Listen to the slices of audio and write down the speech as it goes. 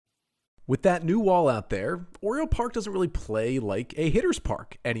With that new wall out there, Oriole Park doesn't really play like a hitter's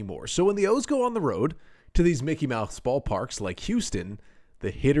park anymore. So when the O's go on the road to these Mickey Mouse ballparks like Houston,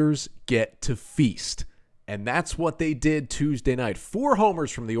 the hitters get to feast. And that's what they did Tuesday night. 4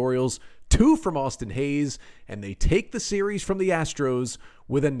 homers from the Orioles, 2 from Austin Hayes, and they take the series from the Astros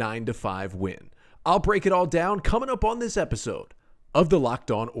with a 9-5 win. I'll break it all down coming up on this episode of the Locked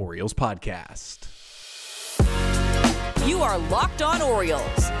On Orioles podcast. You are Locked On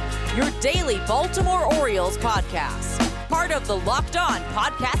Orioles, your daily Baltimore Orioles podcast. Part of the Locked On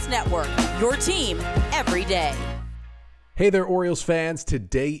Podcast Network, your team every day. Hey there, Orioles fans.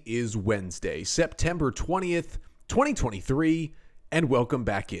 Today is Wednesday, September 20th, 2023, and welcome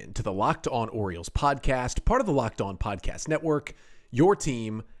back into the Locked On Orioles podcast, part of the Locked On Podcast Network, your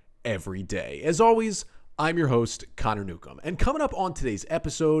team every day. As always, I'm your host, Connor Newcomb. And coming up on today's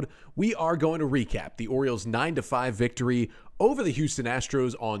episode, we are going to recap the Orioles' 9-5 victory over the Houston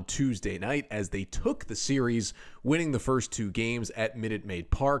Astros on Tuesday night as they took the series, winning the first 2 games at Minute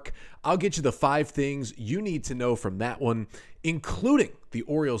Maid Park. I'll get you the 5 things you need to know from that one, including the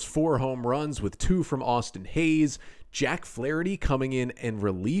Orioles' 4 home runs with 2 from Austin Hayes, Jack Flaherty coming in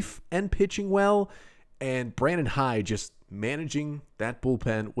relief and pitching well, and Brandon Hyde just managing that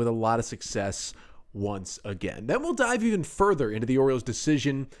bullpen with a lot of success once again. Then we'll dive even further into the Orioles'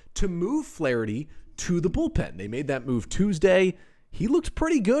 decision to move Flaherty to the bullpen. They made that move Tuesday. He looked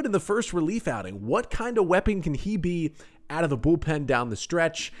pretty good in the first relief outing. What kind of weapon can he be out of the bullpen down the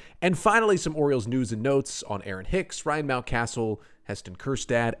stretch? And finally, some Orioles news and notes on Aaron Hicks, Ryan Mountcastle, Heston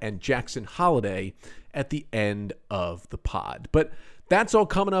Kjerstad, and Jackson Holliday at the end of the pod. But that's all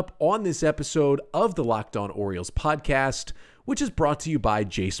coming up on this episode of the Locked On Orioles podcast, which is brought to you by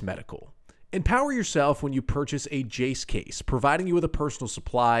Jace Medical. Empower yourself when you purchase a Jace case, providing you with a personal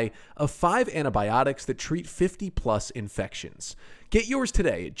supply of 5 antibiotics that treat 50-plus infections. Get yours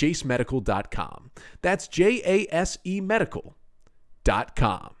today at jacemedical.com. That's J-A-S-E medical.com.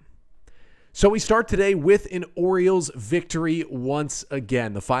 So we start today with an Orioles victory once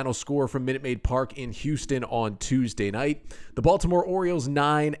again. The final score from Minute Maid Park in Houston on Tuesday night. The Baltimore Orioles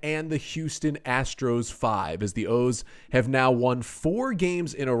 9 and the Houston Astros 5, as the O's have now won 4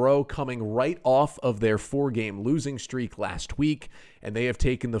 games in a row, coming right off of their 4-game losing streak last week. And they have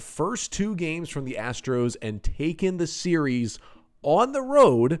taken the first 2 games from the Astros and taken the series on the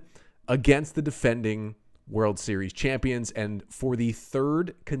road against the defending World Series champions, and for the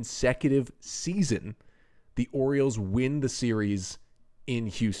 3rd consecutive season, the Orioles win the series in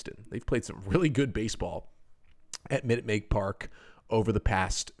Houston. They've played some really good baseball at Minute Maid Park over the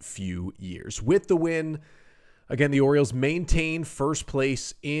past few years. With the win, again, the Orioles maintain first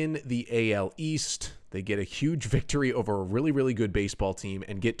place in the AL East. They get a huge victory over a really, really good baseball team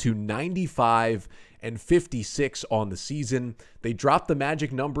and get to 95 and 56 on the season. They drop the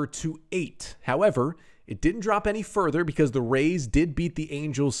magic number to 8. However, it didn't drop any further because the Rays did beat the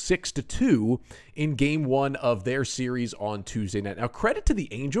Angels 6-2 in Game 1 of their series on Tuesday night. Now, credit to the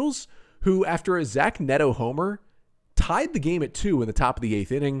Angels, who, after a Zach Neto homer, tied the game at 2 in the top of the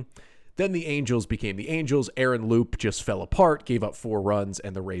 8th inning. Then the Angels became the Angels. Aaron Loop just fell apart, gave up 4 runs,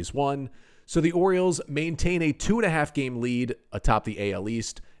 and the Rays won. So the Orioles maintain a 2.5-game lead atop the AL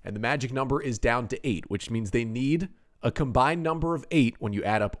East, and the magic number is down to 8, which means they need a combined number of 8 when you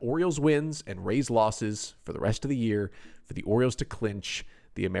add up Orioles wins and Rays losses for the rest of the year for the Orioles to clinch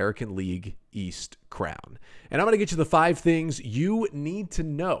the American League East crown. And I'm going to get you the 5 things you need to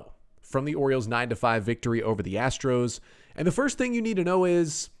know from the Orioles' 9-5 victory over the Astros. And the first thing you need to know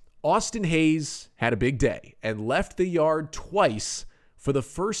is Austin Hayes had a big day and left the yard twice for the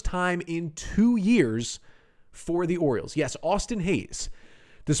first time in 2 years for the Orioles. Yes, Austin Hayes,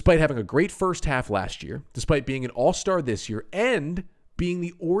 despite having a great first half last year, despite being an all-star this year, and being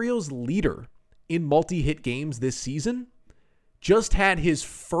the Orioles' leader in multi-hit games this season, just had his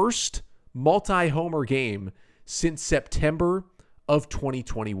first multi-homer game since September of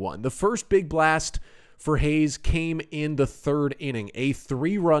 2021. The first big blast for Hayes came in the 3rd inning, a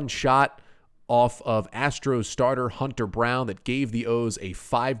 3-run shot off of Astros starter Hunter Brown that gave the O's a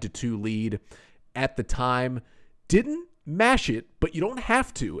 5-2 lead at the time. Didn't mash it, but you don't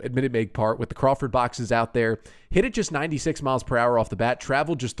have to at Minute Maid Park with the Crawford boxes out there. Hit it just 96 miles per hour off the bat,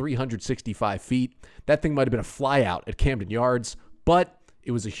 traveled just 365 feet. That thing might have been a fly out at Camden Yards, but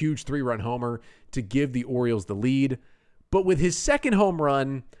it was a huge 3-run homer to give the Orioles the lead. But with his second home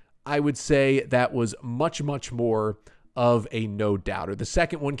run, I would say that was much, much more of a no-doubter. The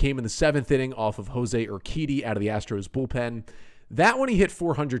second one came in the 7th inning off of Jose Urquidy out of the Astros bullpen. That one he hit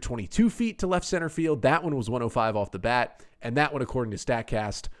 422 feet to left center field. That one was 105 off the bat. And that one, according to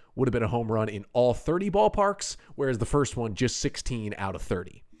StatCast, would have been a home run in all 30 ballparks, whereas the first one just 16 out of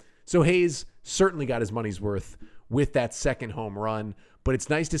 30. So Hayes certainly got his money's worth with that second home run, but it's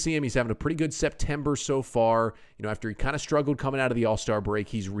nice to see him. He's having a pretty good September so far. After he kind of struggled coming out of the All-Star break,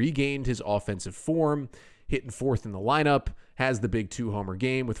 he's regained his offensive form, hitting fourth in the lineup, has the big 2-homer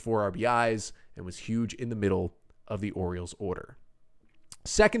game with 4 RBIs, and was huge in the middle of the Orioles order.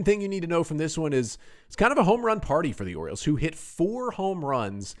 Second thing you need to know from this one is it's kind of a home run party for the Orioles, who hit 4 home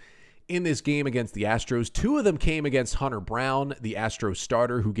runs in this game against the Astros. 2 of them came against Hunter Brown, the Astros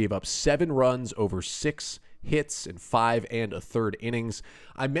starter, who gave up 7 runs over 6 hits in 5 1/3 innings.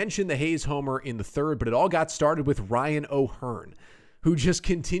 I mentioned the Hayes homer in the third, but it all got started with Ryan O'Hearn, who just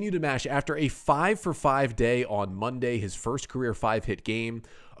continued to mash after a 5-for-5 day on Monday, his first career 5-hit game.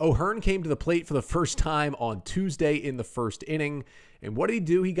 O'Hearn came to the plate for the first time on Tuesday in the first inning. And what did he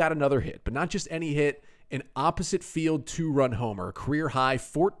do? He got another hit, but not just any hit, an opposite field 2-run homer, a career high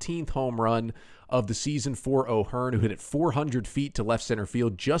 14th home run of the season for O'Hearn, who hit it 400 feet to left center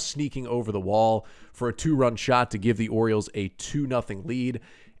field, just sneaking over the wall for a 2-run shot to give the Orioles a 2-0 lead.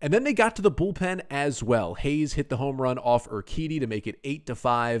 And then they got to the bullpen as well. Hayes hit the home run off Urquidy to make it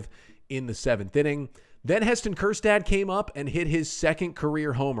 8-5 in the 7th inning. Then Heston Kjerstad came up and hit his second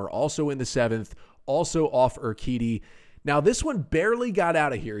career homer, also in the 7th, also off Urquidy. Now, this one barely got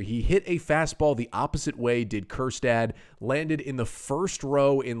out of here. He hit a fastball the opposite way, did Kjerstad, landed in the first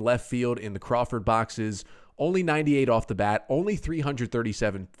row in left field in the Crawford boxes, only 98 off the bat, only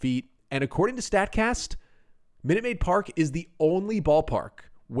 337 feet. And according to StatCast, Minute Maid Park is the only ballpark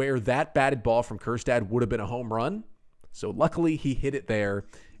where that batted ball from Kjerstad would have been a home run. So luckily he hit it there,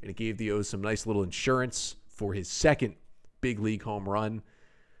 and it gave the O's some nice little insurance for his second big league home run.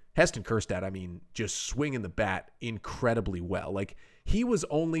 Heston Kjerstad, just swinging the bat incredibly well. Like, he was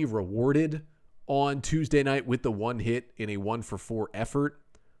only rewarded on Tuesday night with the 1 hit in a 1-for-4 effort.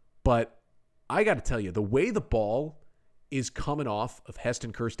 But I got to tell you, the way the ball is coming off of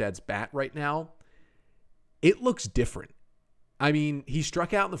Heston Kjerstad's bat right now, it looks different. He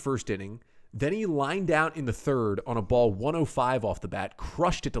struck out in the first inning. Then he lined out in the third on a ball 105 off the bat,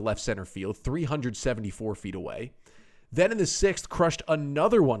 crushed it to left center field, 374 feet away. Then in the 6th, crushed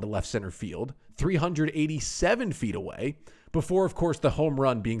another one to left center field, 387 feet away, before, of course, the home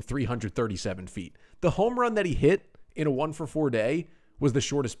run being 337 feet. The home run that he hit in a 1-for-4 day was the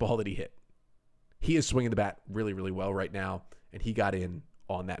shortest ball that he hit. He is swinging the bat really, really well right now, and he got in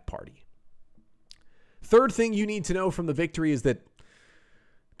on that party. Third thing you need to know from the victory is that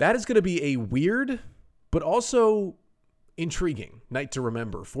is going to be a weird, but also intriguing night to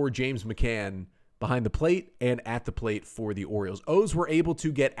remember for James McCann behind the plate and at the plate for the Orioles. O's were able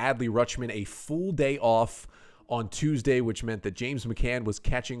to get Adley Rutschman a full day off on Tuesday, which meant that James McCann was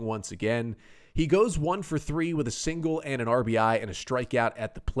catching once again. He goes 1 for 3 with a single and an RBI and a strikeout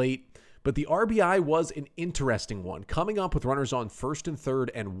at the plate. But the RBI was an interesting one. Coming up with runners on first and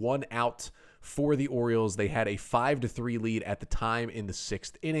third and 1 out for the Orioles. They had a 5-3 lead at the time in the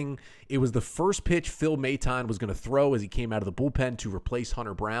 6th inning. It was the first pitch Phil Maton was going to throw as he came out of the bullpen to replace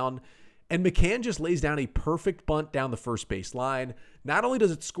Hunter Brown. And McCann just lays down a perfect bunt down the first base line. Not only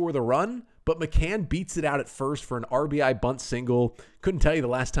does it score the run, but McCann beats it out at first for an RBI bunt single. Couldn't tell you the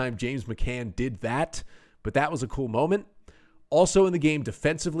last time James McCann did that, but that was a cool moment. Also in the game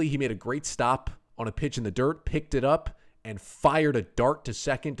defensively, he made a great stop on a pitch in the dirt, picked it up, and fired a dart to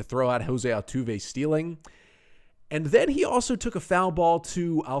second to throw out Jose Altuve stealing. And then he also took a foul ball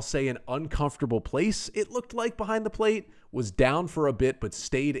to, I'll say, an uncomfortable place. It looked like behind the plate, was down for a bit, but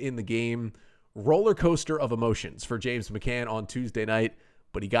stayed in the game. Roller coaster of emotions for James McCann on Tuesday night,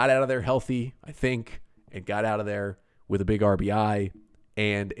 but he got out of there healthy, I think, and got out of there with a big RBI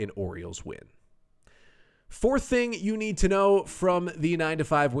and an Orioles win. Fourth thing you need to know from the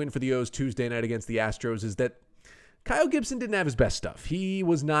 9-5 win for the O's Tuesday night against the Astros is that Kyle Gibson didn't have his best stuff. He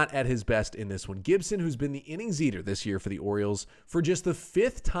was not at his best in this one. Gibson, who's been the innings eater this year for the Orioles for just the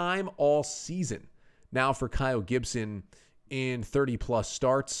 5th time all season. Now for Kyle Gibson in 30-plus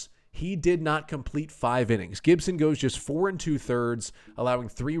starts, he did not complete 5 innings. Gibson goes just 4 2/3, allowing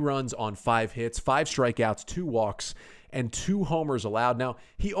 3 runs on 5 hits, 5 strikeouts, 2 walks, and 2 homers allowed. Now,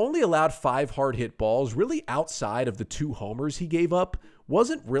 he only allowed 5 hard hit balls, really outside of the 2 homers he gave up.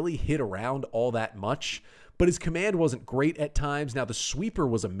 Wasn't really hit around all that much, but his command wasn't great at times. Now, the sweeper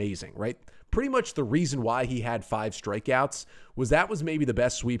was amazing, right? Pretty much the reason why he had 5 strikeouts was that was maybe the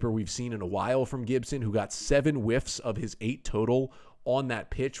best sweeper we've seen in a while from Gibson, who got 7 whiffs of his 8 total on that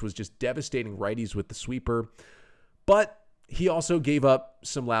pitch, was just devastating righties with the sweeper. But he also gave up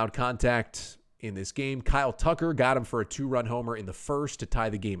some loud contact in this game. Kyle Tucker got him for a 2-run homer in the first to tie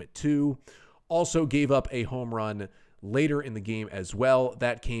the game at 2. Also gave up a home run later in the game as well.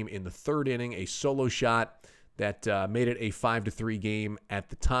 That came in the 3rd inning, a solo shot that made it a 5-3 game at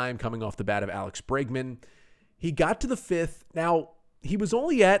the time, coming off the bat of Alex Bregman. He got to the fifth. Now, he was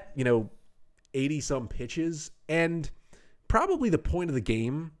only at, 80-some pitches, and probably the point of the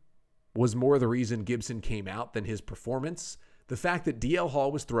game was more the reason Gibson came out than his performance. The fact that DL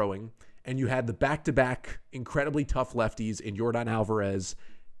Hall was throwing, and you had the back-to-back incredibly tough lefties in Yordan Alvarez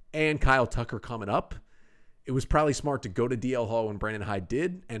and Kyle Tucker coming up, it was probably smart to go to DL Hall when Brandon Hyde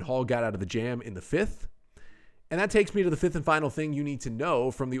did, and Hall got out of the jam in the fifth. And that takes me to the fifth and final thing you need to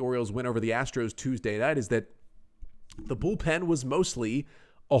know from the Orioles' win over the Astros Tuesday night is that the bullpen was mostly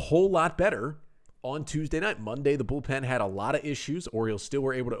a whole lot better on Tuesday night. Monday, the bullpen had a lot of issues. Orioles still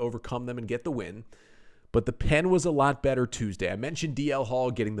were able to overcome them and get the win. But the pen was a lot better Tuesday. I mentioned DL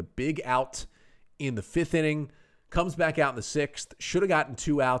Hall getting the big out in the fifth inning, comes back out in the sixth, should have gotten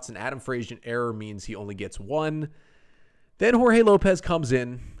 2 outs, and Adam Frazier error means he only gets 1. Then Jorge Lopez comes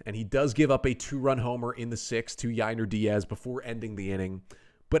in, and he does give up a 2-run homer in the sixth to Yainer Diaz before ending the inning.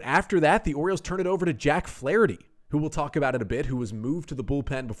 But after that, the Orioles turn it over to Jack Flaherty, who we'll talk about in a bit, who was moved to the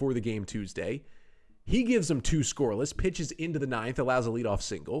bullpen before the game Tuesday. He gives them 2 scoreless, pitches into the ninth, allows a leadoff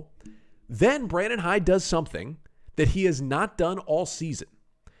single. Then Brandon Hyde does something that he has not done all season.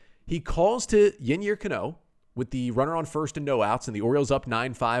 He calls to Yennier Cano with the runner on first and no outs, and the Orioles up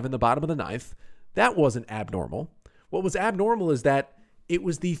 9-5 in the bottom of the ninth. That wasn't abnormal. What was abnormal is that it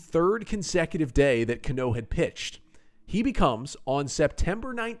was the 3rd consecutive day that Cano had pitched. He becomes, on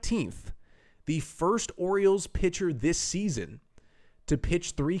September 19th, the first Orioles pitcher this season to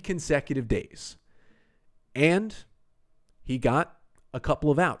pitch 3 consecutive days. And he got a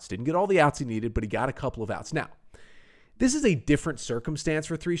couple of outs. Didn't get all the outs he needed, but he got a couple of outs. Now, this is a different circumstance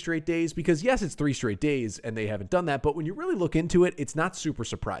for 3 straight days because, yes, it's 3 straight days and they haven't done that, but when you really look into it, it's not super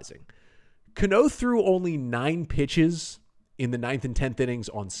surprising. Cano threw only 9 pitches in the 9th and 10th innings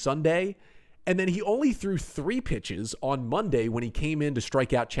on Sunday, and then he only threw 3 pitches on Monday when he came in to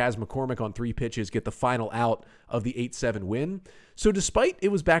strike out Chas McCormick on 3 pitches, get the final out of the 8-7 win. So despite it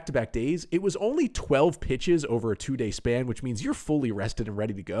was back-to-back days, it was only 12 pitches over a 2-day span, which means you're fully rested and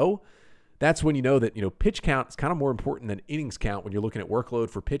ready to go. That's when you know that, pitch count is kind of more important than innings count when you're looking at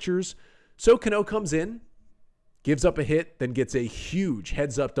workload for pitchers. So Cano comes in, gives up a hit, then gets a huge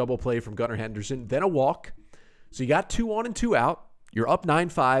heads-up double play from Gunnar Henderson, then a walk. So you got 2 on and 2 out. You're up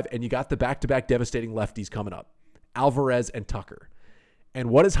 9-5, and you got the back-to-back devastating lefties coming up, Alvarez and Tucker. And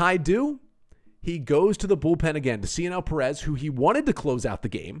what does Hyde do? He goes to the bullpen again to Cionel Perez, who he wanted to close out the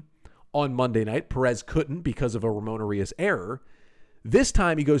game on Monday night. Perez couldn't because of a Ramon Arias error. This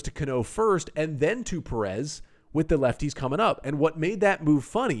time he goes to Cano first and then to Perez with the lefties coming up. And what made that move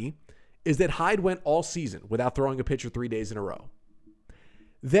funny is that Hyde went all season without throwing a pitcher 3 days in a row.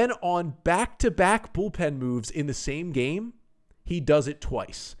 Then on back-to-back bullpen moves in the same game, he does it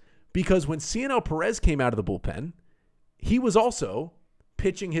twice. Because when Cionel Perez came out of the bullpen, he was also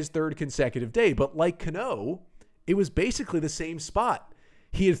pitching his 3rd consecutive day. But like Cano, it was basically the same spot.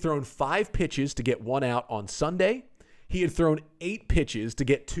 He had thrown 5 pitches to get 1 out on Sunday. He had thrown 8 pitches to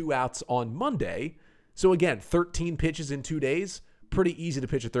get 2 outs on Monday. So again, 13 pitches in 2 days. Pretty easy to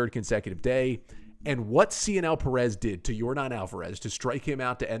pitch a 3rd consecutive day. And what Cionel Perez did to Yordan Alvarez to strike him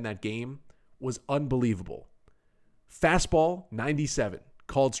out to end that game was unbelievable. Fastball, 97,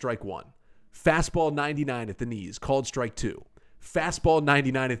 called strike 1. Fastball, 99 at the knees, called strike 2. Fastball,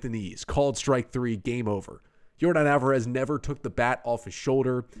 99 at the knees, called strike 3, game over. Yordan Alvarez never took the bat off his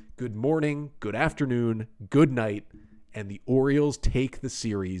shoulder. Good morning, good afternoon, good night. And the Orioles take the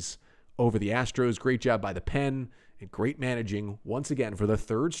series over the Astros. Great job by the pen and great managing, once again, for the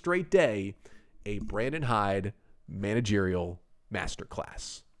 3rd straight day, a Brandon Hyde managerial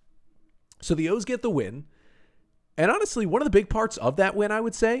masterclass. So the O's get the win. And honestly, one of the big parts of that win, I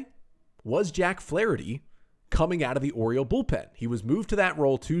would say, was Jack Flaherty coming out of the Oriole bullpen. He was moved to that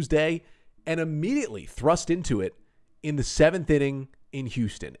role Tuesday and immediately thrust into it in the 7th inning in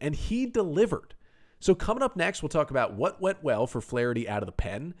Houston. And he delivered. So coming up next, we'll talk about what went well for Flaherty out of the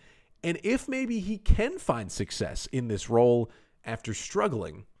pen and if maybe he can find success in this role after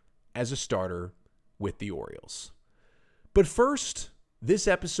struggling as a starter with the Orioles. But first, this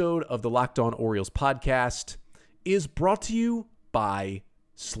episode of the Locked On Orioles podcast is brought to you by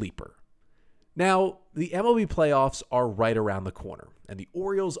Sleeper. Now, the MLB playoffs are right around the corner, and the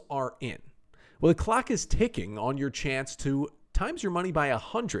Orioles are in. Well, the clock is ticking on your chance to times your money by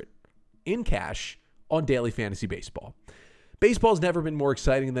 100 in cash on daily fantasy baseball. Baseball's never been more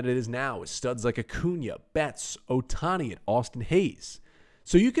exciting than it is now, with studs like Acuna, Betts, Ohtani, and Austin Hayes.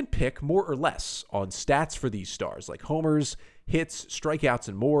 So you can pick more or less on stats for these stars, like homers, hits, strikeouts,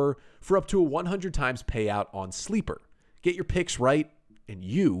 and more, for up to a 100 times payout on Sleeper. Get your picks right, and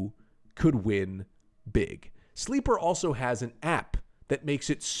you could win big. Sleeper also has an app that makes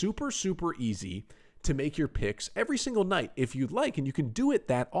it super, super easy to make your picks every single night if you'd like, and you can do it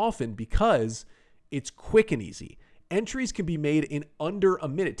that often because it's quick and easy. Entries can be made in under a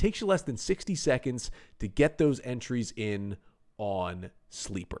minute. It takes you less than 60 seconds to get those entries in on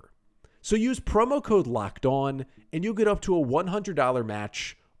Sleeper. So use promo code LOCKEDON and you'll get up to a $100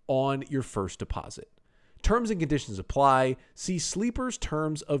 match on your first deposit. Terms and conditions apply. See Sleeper's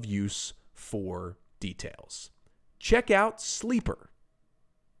terms of use for details. Check out Sleeper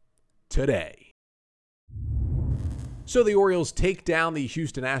today. So the Orioles take down the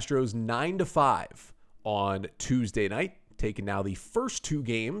Houston Astros 9-5 on Tuesday night, taking now the first two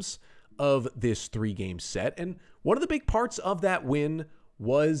games of this three-game set. And one of the big parts of that win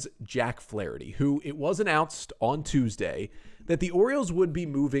was Jack Flaherty, who it was announced on Tuesday that the Orioles would be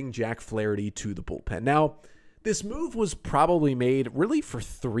moving Jack Flaherty to the bullpen. Now, this move was probably made really for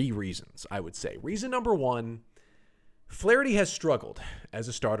three reasons, I would say. Reason number one, Flaherty has struggled as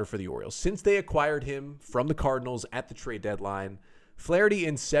a starter for the Orioles. Since they acquired him from the Cardinals at the trade deadline, Flaherty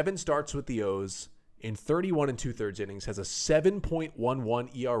in 7 starts with the O's in 31 2/3 innings has a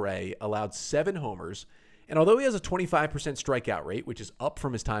 7.11 ERA, allowed 7 homers, and although he has a 25% strikeout rate, which is up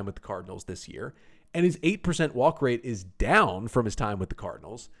from his time with the Cardinals this year, and his 8% walk rate is down from his time with the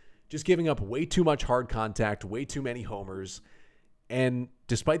Cardinals, just giving up way too much hard contact, way too many homers. And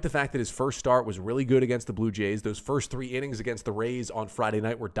despite the fact that his first start was really good against the Blue Jays, those first 3 innings against the Rays on Friday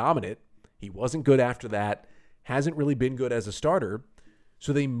night were dominant. He wasn't good after that, hasn't really been good as a starter.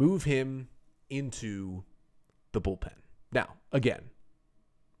 So they move him into the bullpen. Now, again,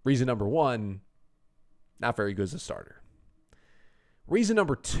 reason number one, not very good as a starter. Reason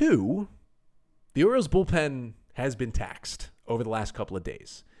number two, the Orioles bullpen has been taxed over the last couple of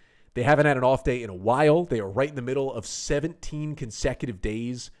days. They haven't had an off day in a while. They are right in the middle of 17 consecutive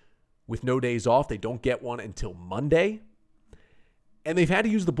days with no days off. They don't get one until Monday. And they've had to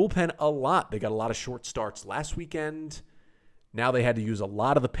use the bullpen a lot. They got a lot of short starts last weekend. Now they had to use a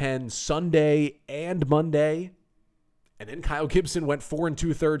lot of the pen Sunday and Monday. And then Kyle Gibson went 4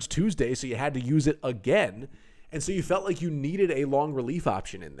 2/3 Tuesday, so you had to use it again. And so you felt like you needed a long relief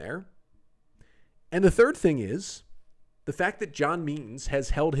option in there. And the third thing is the fact that John Means has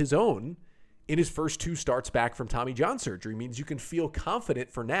held his own in his first 2 starts back from Tommy John surgery means you can feel confident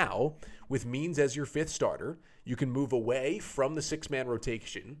for now with Means as your 5th starter. You can move away from the 6-man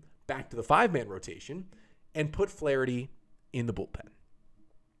rotation back to the 5-man rotation and put Flaherty in the bullpen.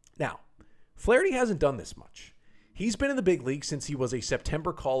 Now, Flaherty hasn't done this much. He's been in the big league since he was a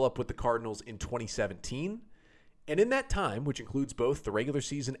September call-up with the Cardinals in 2017. And in that time, which includes both the regular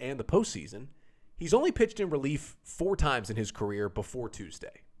season and the postseason, he's only pitched in relief 4 times in his career before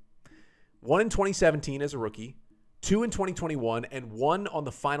Tuesday. 1 in 2017 as a rookie, 2 in 2021, and 1 on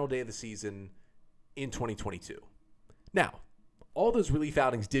the final day of the season in 2022. Now, all those relief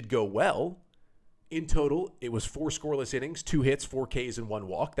outings did go well. In total, it was 4 scoreless innings, 2 hits, 4 Ks, and 1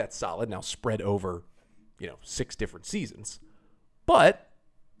 walk. That's solid. Now spread over, 6 different seasons. But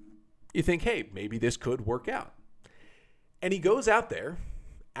you think, hey, maybe this could work out. And he goes out there,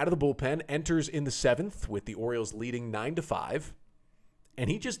 out of the bullpen, enters in the 7th with the Orioles leading 9-5, and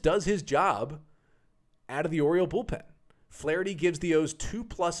he just does his job out of the Oriole bullpen. Flaherty gives the O's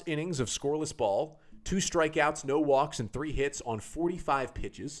 2+ innings of scoreless ball, 2 strikeouts, no walks, and 3 hits on 45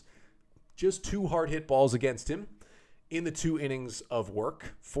 pitches. Just 2 hard hit balls against him in the 2 innings of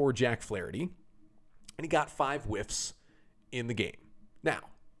work for Jack Flaherty, and he got 5 whiffs in the game. Now,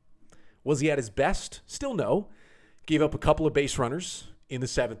 was he at his best? Still no. Gave up a couple of base runners in the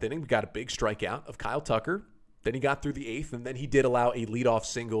 7th inning. We got a big strikeout of Kyle Tucker. Then he got through the 8th, and then he did allow a leadoff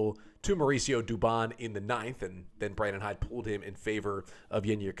single to Mauricio Dubon in the 9th, and then Brandon Hyde pulled him in favor of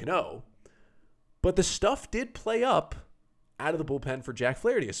Yennier Cano. But the stuff did play up out of the bullpen for Jack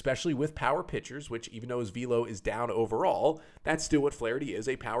Flaherty, especially with power pitchers, which even though his velo is down overall, that's still what Flaherty is,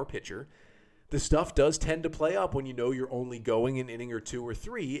 a power pitcher. The stuff does tend to play up when you know you're only going an inning or 2 or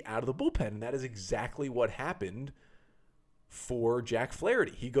 3 out of the bullpen, and that is exactly what happened for Jack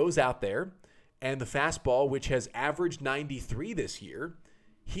Flaherty. He goes out there, and the fastball, which has averaged 93 this year,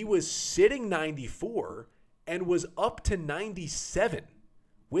 he was sitting 94 and was up to 97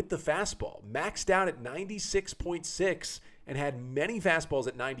 with the fastball, maxed out at 96.6 and had many fastballs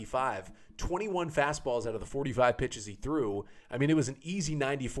at 95, 21 fastballs out of the 45 pitches he threw. I mean, it was an easy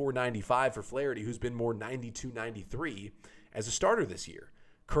 94-95 for Flaherty, who's been more 92-93 as a starter this year.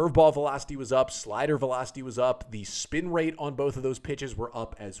 Curveball velocity was up, slider velocity was up, the spin rate on both of those pitches were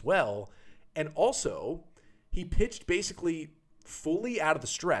up as well. And also, he pitched basically fully out of the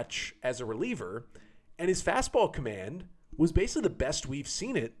stretch as a reliever, and his fastball command was basically the best we've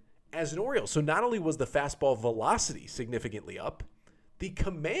seen it as an Oriole. So not only was the fastball velocity significantly up, the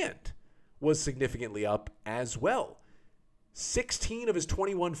command was significantly up as well. 16 of his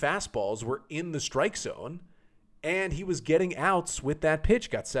 21 fastballs were in the strike zone, and he was getting outs with that pitch.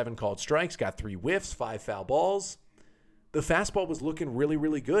 Got 7 called strikes, got 3 whiffs, 5 foul balls. The fastball was looking really,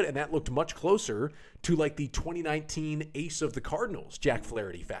 really good, and that looked much closer to like the 2019 ace of the Cardinals, Jack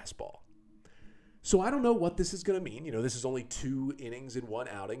Flaherty fastball. So I don't know what this is going to mean. This is only 2 innings in 1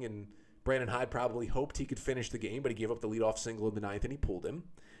 outing, and Brandon Hyde probably hoped he could finish the game, but he gave up the leadoff single in the 9th, and he pulled him.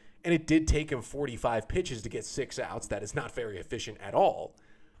 And it did take him 45 pitches to get 6 outs. That is not very efficient at all.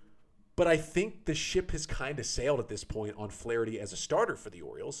 But I think the ship has kind of sailed at this point on Flaherty as a starter for the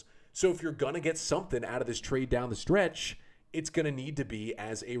Orioles. So if you're going to get something out of this trade down the stretch, it's going to need to be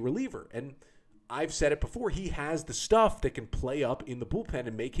as a reliever. And I've said it before, he has the stuff that can play up in the bullpen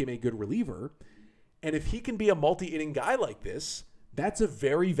and make him a good reliever. And if he can be a multi-inning guy like this, that's a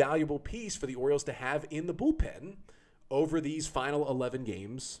very valuable piece for the Orioles to have in the bullpen over these final 11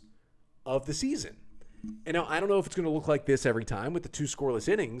 games of the season. And now I don't know if it's going to look like this every time with the 2 scoreless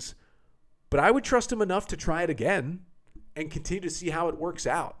innings, but I would trust him enough to try it again and continue to see how it works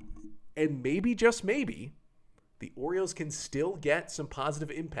out. And maybe, just maybe, the Orioles can still get some positive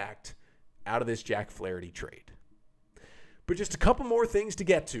impact out of this Jack Flaherty trade. But just a couple more things to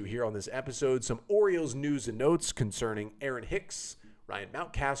get to here on this episode. Some Orioles news and notes concerning Aaron Hicks, Ryan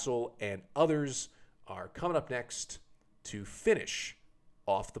Mountcastle, and others are coming up next to finish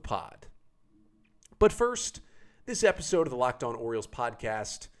off the pod. But first, this episode of the Locked On Orioles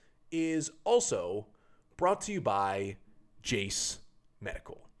podcast is also brought to you by Jace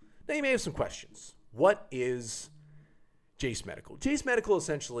Medical. Now, you may have some questions. What is Jace Medical? Jace Medical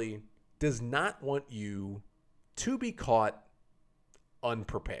essentially does not want you to be caught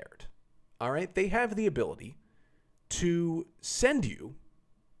unprepared. All right? They have the ability to send you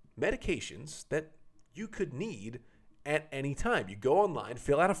medications that you could need at any time. You go online,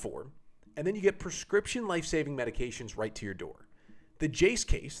 fill out a form, and then you get prescription life-saving medications right to your door. The Jace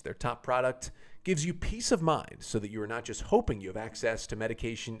case, their top product, gives you peace of mind so that you are not just hoping you have access to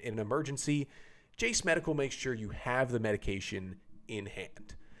medication in an emergency. Jace Medical makes sure you have the medication in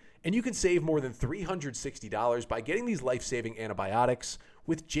hand. And you can save more than $360 by getting these life-saving antibiotics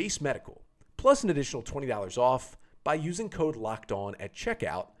with Jace Medical, plus an additional $20 off by using code LOCKEDON at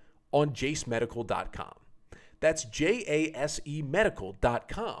checkout on jacemedical.com. That's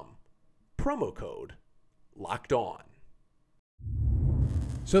JASEmedical.com. Promo code LOCKEDON.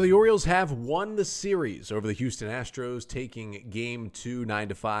 So the Orioles have won the series over the Houston Astros, taking Game 2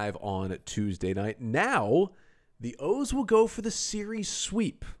 9-5 on Tuesday night. Now, the O's will go for the series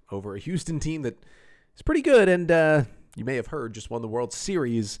sweep over a Houston team that is pretty good and, you may have heard, just won the World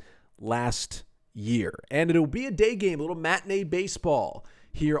Series last year. And it'll be a day game, a little matinee baseball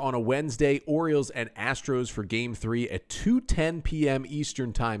here on a Wednesday. Orioles and Astros for Game 3 at 2:10 p.m.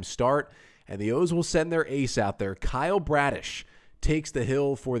 Eastern Time start. And the O's will send their ace out there. Kyle Bradish takes the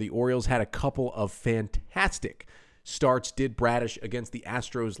hill for the Orioles. Had a couple of fantastic starts, did Bradish against the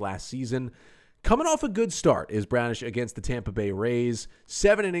Astros last season. Coming off a good start is Bradish against the Tampa Bay Rays.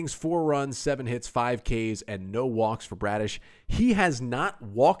 7 innings, 4 runs, 7 hits, 5 Ks, and no walks for Bradish. He has not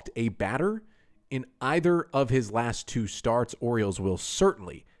walked a batter in either of his last 2 starts. Orioles will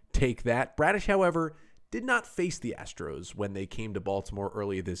certainly take that. Bradish, however, did not face the Astros when they came to Baltimore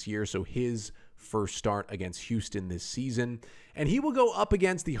earlier this year, so his first start against Houston this season. And he will go up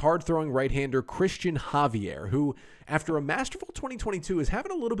against the hard-throwing right-hander Christian Javier, who, after a masterful 2022, is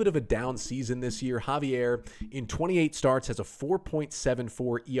having a little bit of a down season this year. Javier, in 28 starts, has a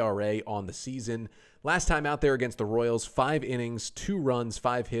 4.74 ERA on the season. Last time out there against the Royals, 5 innings, 2 runs,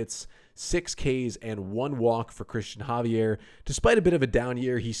 5 hits, 6 Ks, and 1 walk for Christian Javier. Despite a bit of a down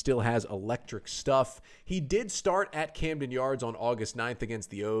year, he still has electric stuff. He did start at Camden Yards on August 9th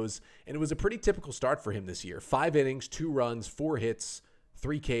against the O's, and it was a pretty typical start for him this year. 5 innings, 2 runs, 4 hits,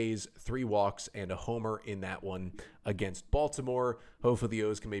 3 Ks, 3 walks, and a homer in that one against Baltimore. Hopefully the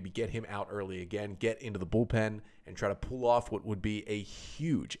O's can maybe get him out early again, get into the bullpen, and try to pull off what would be a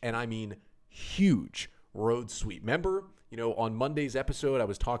huge, and I mean huge, road sweep. Remember, on Monday's episode, I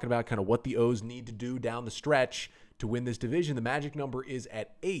was talking about kind of what the O's need to do down the stretch to win this division. The magic number is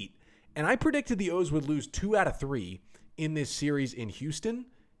at 8. And I predicted the O's would lose 2 out of 3 in this series in Houston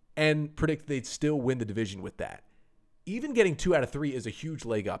and predicted they'd still win the division with that. Even getting 2 out of 3 is a huge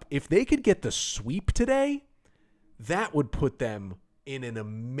leg up. If they could get the sweep today, that would put them in an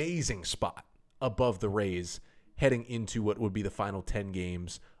amazing spot above the Rays heading into what would be the final 10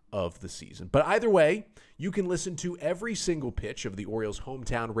 games of the season. But either way, you can listen to every single pitch of the Orioles'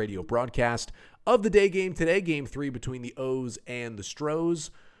 hometown radio broadcast of the day game today, Game 3 between the O's and the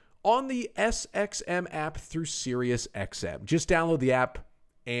Stros, on the SXM app through SiriusXM. Just download the app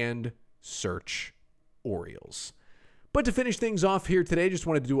and search Orioles. But to finish things off here today, just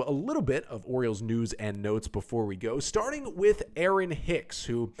wanted to do a little bit of Orioles news and notes before we go, starting with Aaron Hicks,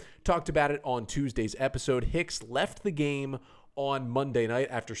 who talked about it on Tuesday's episode. Hicks left the game on Monday night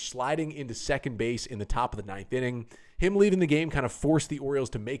after sliding into second base in the top of the ninth inning. Him leaving the game kind of forced the Orioles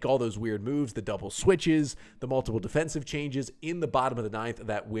to make all those weird moves, the double switches, the multiple defensive changes in the bottom of the ninth of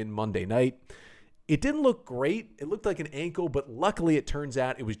that win Monday night. It didn't look great. It looked like an ankle, but luckily it turns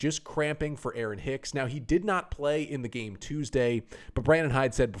out it was just cramping for Aaron Hicks. Now, he did not play in the game Tuesday, but Brandon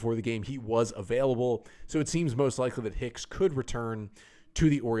Hyde said before the game he was available, so it seems most likely that Hicks could return to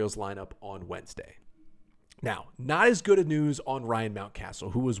the Orioles lineup on Wednesday. Now, not as good a news on Ryan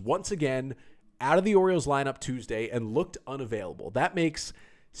Mountcastle, who was once again out of the Orioles lineup Tuesday and looked unavailable. That makes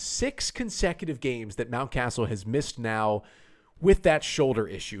 6 consecutive games that Mountcastle has missed now with that shoulder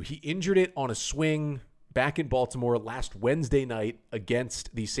issue. He injured it on a swing back in Baltimore last Wednesday night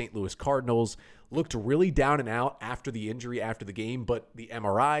against the St. Louis Cardinals. Looked really down and out after the injury, after the game, but the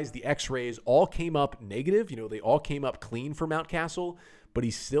MRIs, the x-rays all came up negative. They all came up clean for Mountcastle, but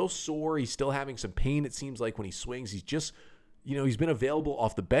he's still sore. He's still having some pain, it seems like, when he swings. He's just, he's been available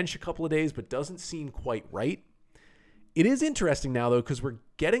off the bench a couple of days, but doesn't seem quite right. It is interesting now, though, because we're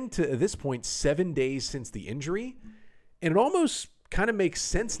getting to, at this point, 7 days since the injury. And it almost kind of makes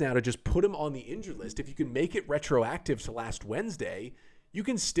sense now to just put him on the injured list. If you can make it retroactive to last Wednesday, you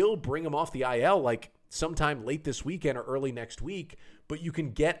can still bring him off the IL like sometime late this weekend or early next week, but you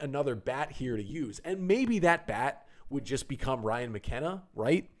can get another bat here to use. And maybe that bat would just become Ryan McKenna,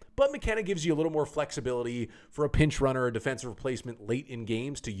 right? But McKenna gives you a little more flexibility for a pinch runner or defensive replacement late in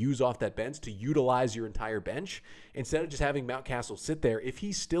games to use off that bench, to utilize your entire bench. Instead of just having Mountcastle sit there, if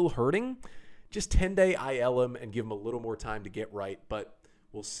he's still hurting, just 10-day IL him and give him a little more time to get right, but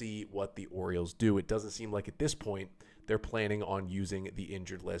we'll see what the Orioles do. It doesn't seem like at this point they're planning on using the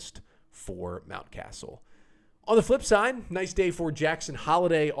injured list for Mountcastle. On the flip side, nice day for Jackson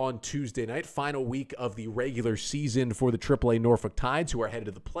Holliday on Tuesday night, final week of the regular season for the AAA Norfolk Tides, who are headed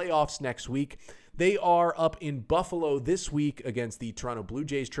to the playoffs next week. They are up in Buffalo this week against the Toronto Blue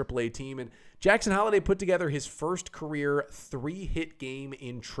Jays AAA team, and Jackson Holliday put together his first career 3-hit game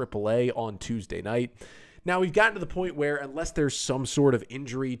in AAA on Tuesday night. Now, we've gotten to the point where, unless there's some sort of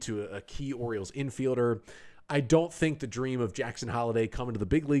injury to a key Orioles infielder, I don't think the dream of Jackson Holliday coming to the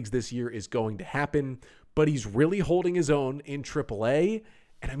big leagues this year is going to happen, but he's really holding his own in AAA.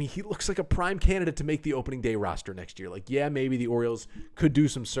 And I mean, he looks like a prime candidate to make the opening day roster next year. Like, yeah, maybe the Orioles could do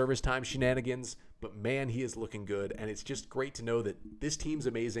some service time shenanigans, but man, he is looking good. And it's just great to know that this team's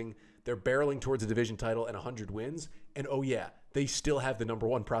amazing. They're barreling towards a division title and 100 wins. And oh yeah, they still have the number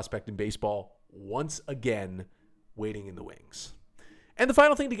one prospect in baseball once again waiting in the wings. And the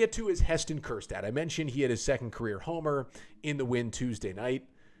final thing to get to is Heston Kjerstad. I mentioned he had his second career homer in the win Tuesday night.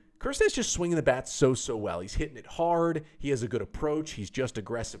 Kjerstad's just swinging the bat so well. He's hitting it hard. He has a good approach. He's just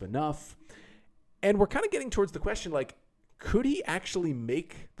aggressive enough. And we're kind of getting towards the question, like, could he actually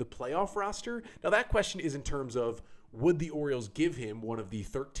make the playoff roster? Now, that question is in terms of, would the Orioles give him one of the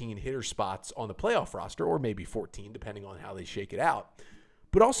 13 hitter spots on the playoff roster, or maybe 14, depending on how they shake it out.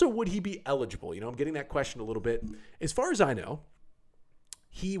 But also, would he be eligible? I'm getting that question a little bit. As far as I know,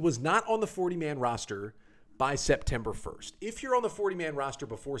 he was not on the 40-man roster by September 1st. If you're on the 40-man roster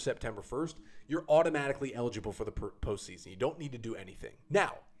before September 1st, you're automatically eligible for the postseason. You don't need to do anything.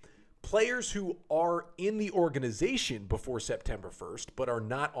 Now, players who are in the organization before September 1st but are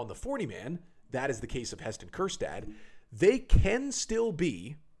not on the 40-man, that is the case of Heston Kjerstad, they can still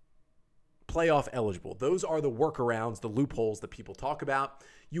be playoff eligible. Those are the workarounds, the loopholes that people talk about.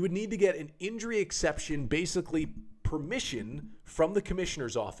 You would need to get an injury exception, basically permission from the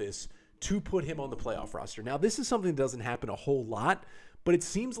commissioner's office to put him on the playoff roster. Now, this is something that doesn't happen a whole lot, but it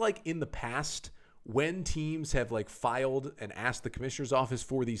seems like in the past, when teams have filed and asked the commissioner's office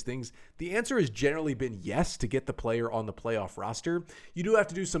for these things, the answer has generally been yes to get the player on the playoff roster. You do have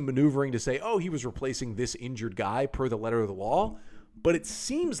to do some maneuvering to say, oh, he was replacing this injured guy per the letter of the law. But it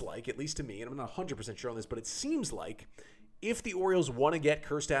seems like, at least to me, and I'm not 100% sure on this, but it seems like if the Orioles want to get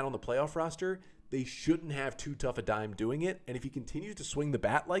Kjerstad on the playoff roster, they shouldn't have too tough a time doing it. And if he continues to swing the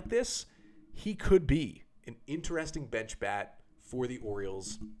bat like this, he could be an interesting bench bat for the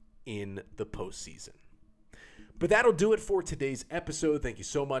Orioles in the postseason. But that'll do it for today's episode. Thank you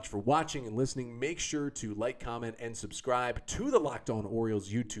so much for watching and listening. Make sure to like, comment, and subscribe to the Locked On Orioles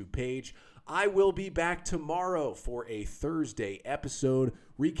YouTube page. I will be back tomorrow for a Thursday episode,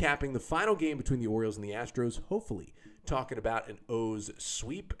 recapping the final game between the Orioles and the Astros, hopefully talking about an O's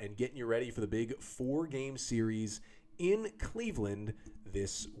sweep and getting you ready for the big 4-game series in Cleveland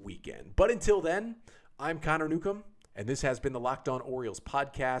this weekend. But until then, I'm Connor Newcomb, and this has been the Locked On Orioles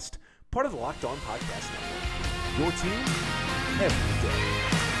podcast, part of the Locked On Podcast Network. Your team every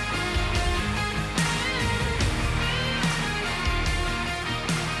day.